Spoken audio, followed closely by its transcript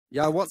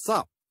Yo, what's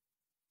up?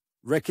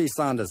 Ricky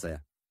Sanders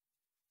here.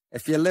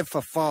 If you live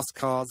for fast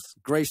cars,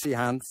 greasy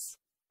hands,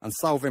 and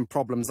solving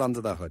problems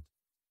under the hood,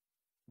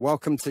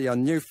 welcome to your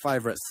new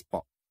favourite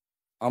spot.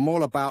 I'm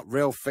all about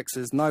real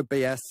fixes, no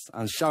BS,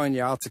 and showing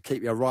you how to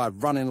keep your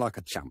ride running like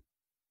a champ.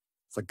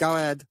 So go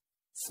ahead,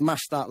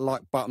 smash that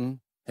like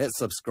button, hit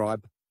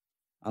subscribe,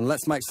 and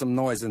let's make some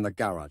noise in the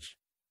garage.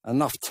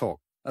 Enough talk,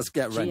 let's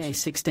get ready.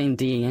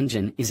 GA16DE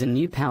engine is a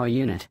new power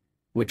unit,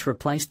 which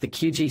replaced the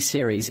QG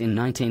series in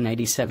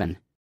 1987.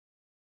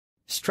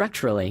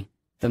 Structurally,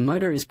 the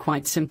motor is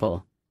quite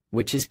simple,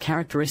 which is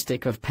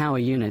characteristic of power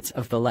units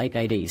of the late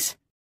 80s.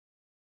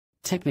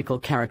 Technical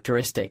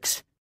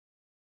characteristics.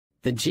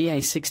 The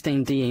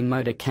GA16DE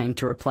motor came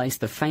to replace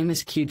the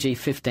famous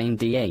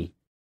QG15DE.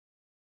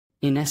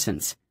 In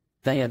essence,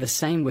 they are the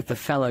same with the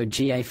fellow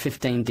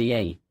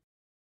GA15DE.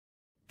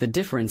 The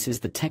difference is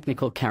the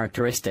technical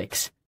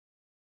characteristics.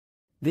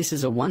 This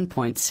is a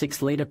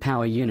 1.6-litre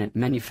power unit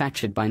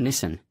manufactured by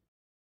Nissan.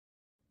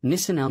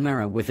 Nissan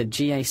Almera with a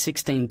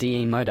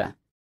GA16DE motor.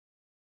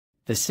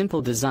 The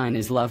simple design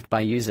is loved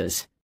by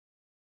users.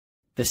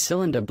 The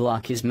cylinder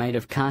block is made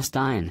of cast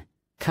iron,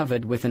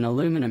 covered with an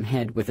aluminum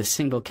head with a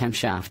single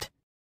camshaft.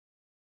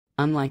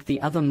 Unlike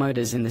the other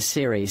motors in the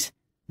series,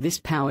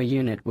 this power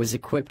unit was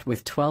equipped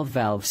with 12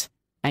 valves,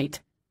 8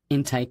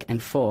 intake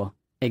and 4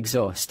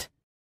 exhaust.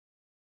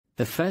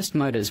 The first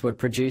motors were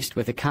produced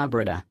with a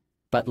carburetor,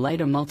 but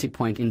later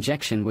multi-point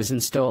injection was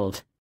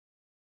installed.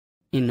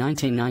 In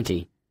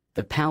 1990,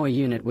 the power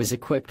unit was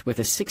equipped with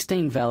a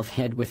 16-valve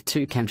head with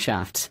 2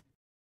 camshafts.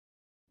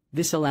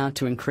 This allowed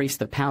to increase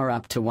the power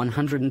up to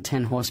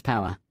 110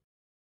 horsepower.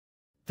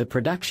 The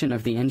production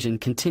of the engine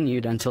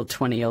continued until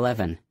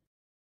 2011.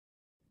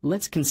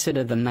 Let's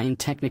consider the main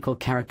technical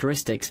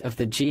characteristics of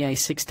the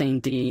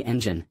GA16DE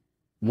engine.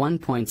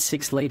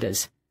 1.6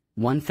 litres,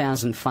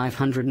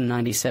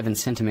 1,597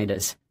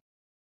 centimetres.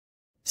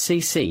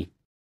 cc.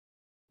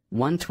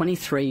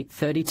 123,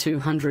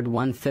 3200,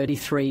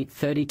 133,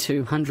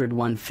 3200,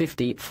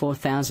 150,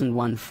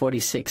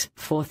 4146,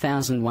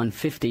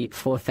 4150,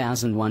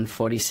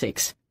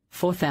 4146,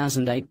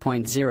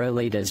 4008.0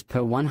 litres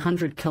per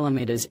 100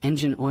 kilometres.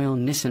 Engine oil.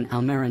 Nissan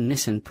Almera,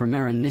 Nissan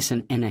Primera,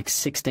 Nissan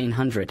NX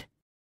 1600.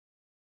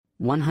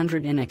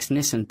 100 NX,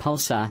 Nissan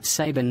Pulsar,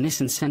 Sabre,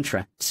 Nissan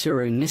Sentra,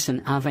 Tsuru,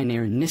 Nissan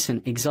Avenir,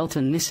 Nissan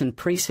Exalta, Nissan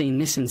Preci,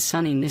 Nissan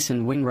Sunny,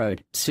 Nissan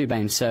Wingroad,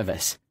 Subame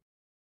service.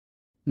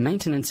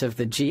 Maintenance of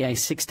the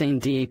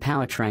GA16DE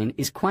powertrain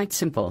is quite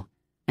simple,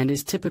 and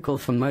is typical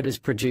for motors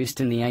produced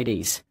in the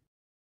 80s.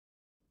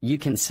 You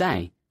can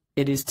say,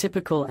 it is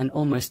typical and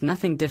almost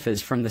nothing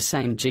differs from the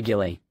same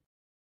jiguli.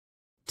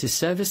 To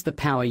service the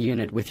power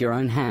unit with your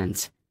own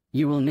hands,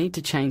 you will need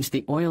to change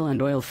the oil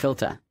and oil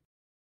filter.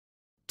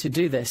 To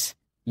do this,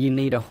 you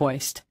need a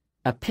hoist,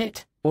 a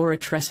pit, or a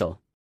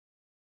trestle.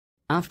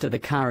 After the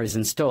car is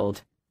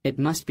installed, it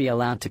must be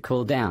allowed to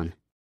cool down.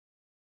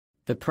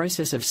 The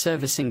process of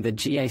servicing the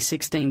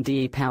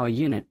GA16DE power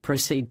unit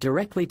proceeds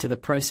directly to the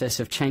process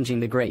of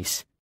changing the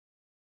grease.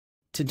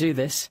 To do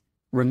this,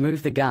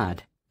 remove the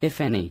guard,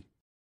 if any.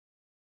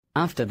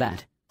 After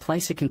that,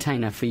 place a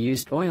container for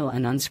used oil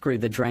and unscrew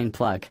the drain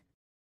plug.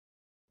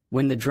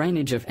 When the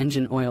drainage of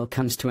engine oil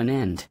comes to an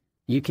end,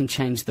 you can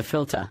change the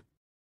filter.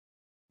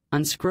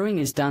 Unscrewing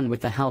is done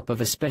with the help of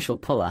a special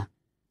puller,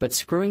 but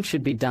screwing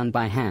should be done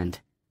by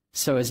hand,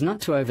 so as not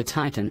to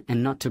over-tighten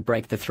and not to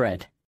break the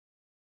thread.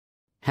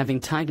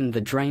 Having tightened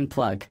the drain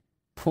plug,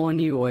 pour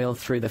new oil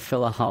through the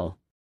filler hole.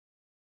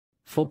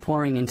 For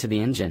pouring into the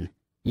engine,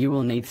 you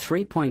will need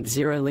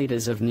 3.0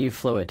 litres of new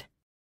fluid.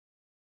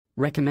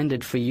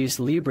 Recommended for use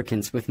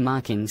lubricants with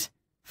markings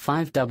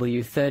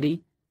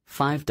 5W30,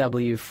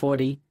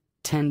 5W40,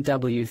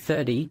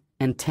 10W30,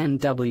 and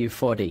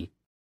 10W40.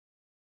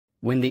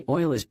 When the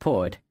oil is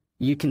poured,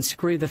 you can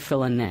screw the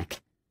filler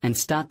neck, and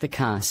start the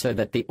car so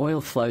that the oil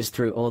flows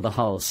through all the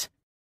holes.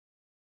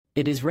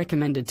 It is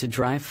recommended to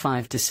drive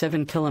 5 to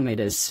 7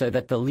 kilometers so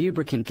that the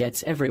lubricant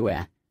gets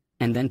everywhere,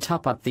 and then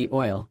top up the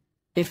oil,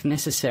 if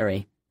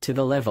necessary, to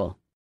the level.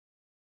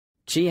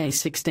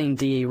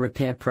 GA16DE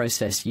repair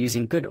process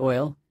using good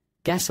oil,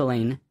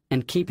 gasoline,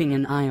 and keeping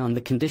an eye on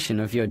the condition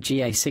of your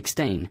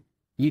GA16,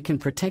 you can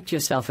protect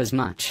yourself as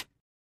much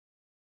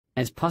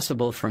as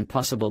possible from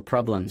possible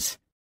problems.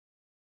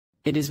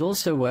 It is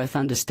also worth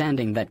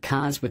understanding that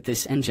cars with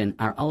this engine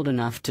are old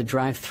enough to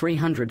drive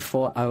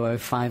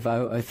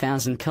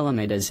 300,050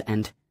 kilometers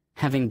and,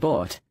 having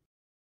bought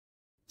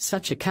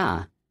such a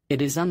car,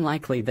 it is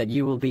unlikely that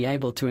you will be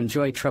able to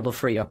enjoy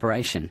trouble-free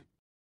operation.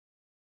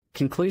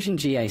 Conclusion: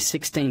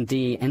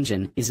 GA16DE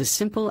engine is a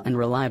simple and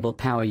reliable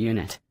power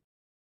unit.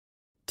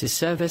 To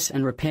service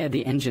and repair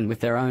the engine with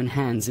their own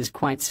hands is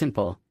quite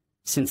simple,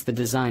 since the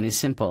design is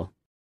simple.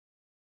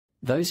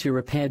 Those who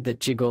repaired that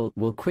jiggle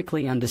will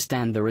quickly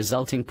understand the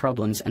resulting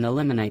problems and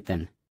eliminate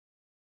them.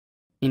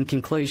 In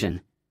conclusion,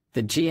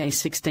 the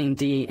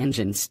GA16DE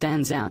engine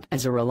stands out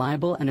as a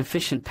reliable and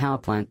efficient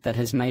powerplant that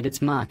has made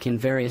its mark in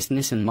various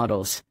Nissan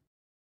models.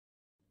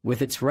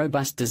 With its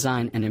robust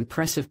design and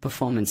impressive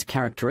performance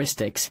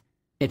characteristics,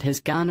 It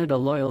has garnered a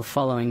loyal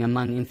following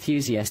among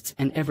enthusiasts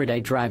and everyday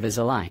drivers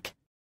alike.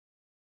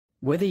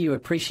 Whether you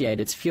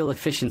appreciate its fuel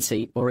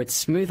efficiency or its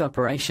smooth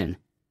operation,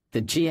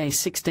 the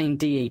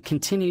GA16DE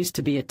continues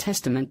to be a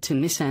testament to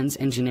Nissan's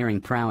engineering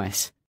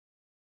prowess.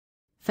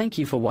 Thank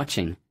you for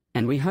watching,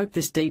 and we hope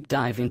this deep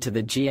dive into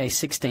the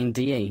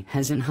GA16DE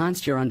has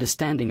enhanced your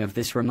understanding of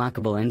this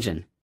remarkable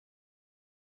engine.